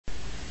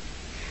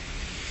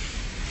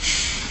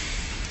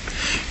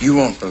You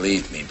won't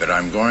believe me, but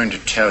I'm going to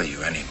tell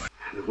you anyway.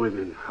 The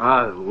women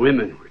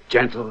were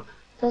gentle.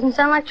 Doesn't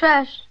sound like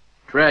trash.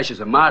 Trash is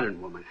a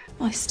modern woman.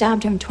 Well, I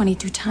stabbed him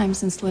 22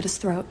 times and slit his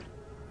throat.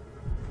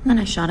 Then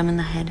I shot him in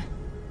the head.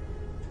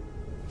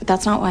 But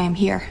that's not why I'm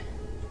here.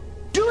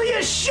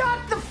 Julia,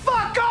 shut the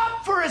fuck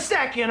up for a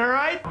second, all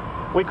right?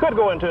 We could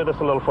go into this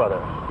a little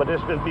further, but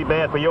this would be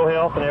bad for your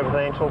health and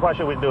everything, so why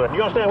should we do it?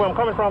 You understand where I'm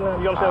coming from now?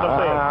 You understand what I'm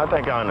saying? I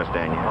think I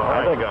understand you.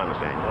 Right. I think I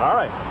understand you. All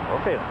right.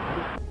 Okay then.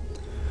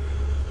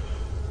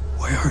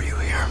 Why are you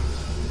here?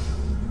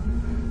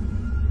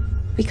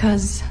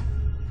 Because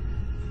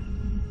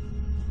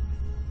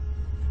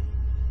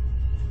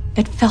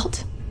it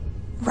felt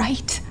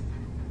right.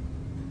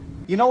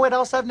 You know what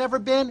else I've never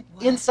been?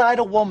 Inside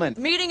a woman.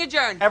 Meeting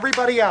adjourned.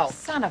 Everybody else.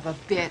 Son of a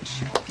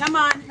bitch. Come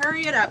on,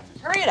 hurry it up.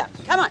 Hurry it up.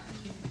 Come on.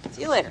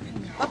 See you later.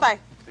 Bye-bye.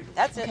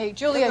 That's it. Hey,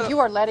 Julia, you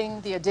are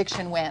letting the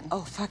addiction win.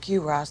 Oh, fuck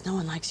you, Ross. No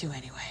one likes you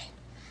anyway.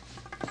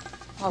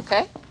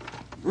 Okay.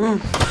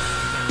 Break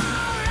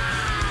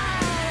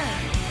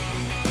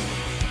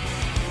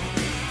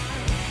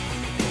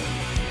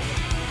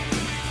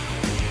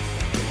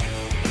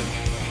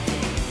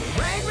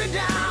me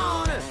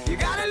down. You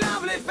got a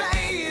lovely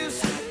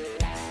face.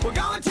 We're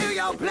going to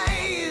your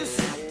place.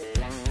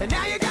 And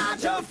now you got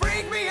to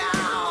freak me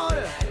out.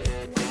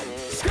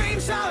 Scream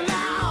so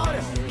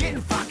loud. Getting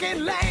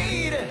fucking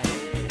laid.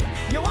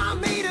 You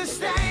want me to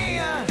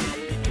stay.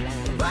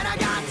 But I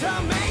got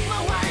to make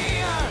my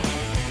way.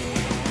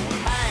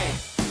 Hey,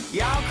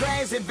 y'all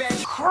crazy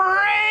bitch.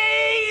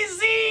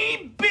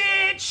 Crazy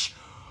bitch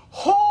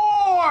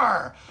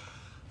whore.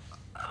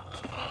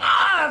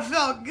 Ah, that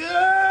felt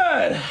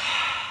good.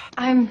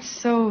 I'm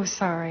so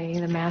sorry,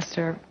 the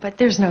master, but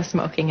there's no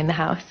smoking in the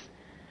house.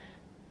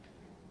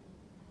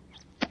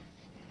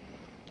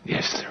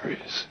 Yes, there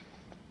is.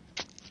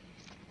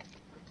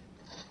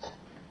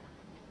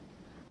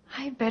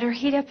 I better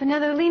heat up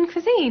another lean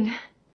cuisine.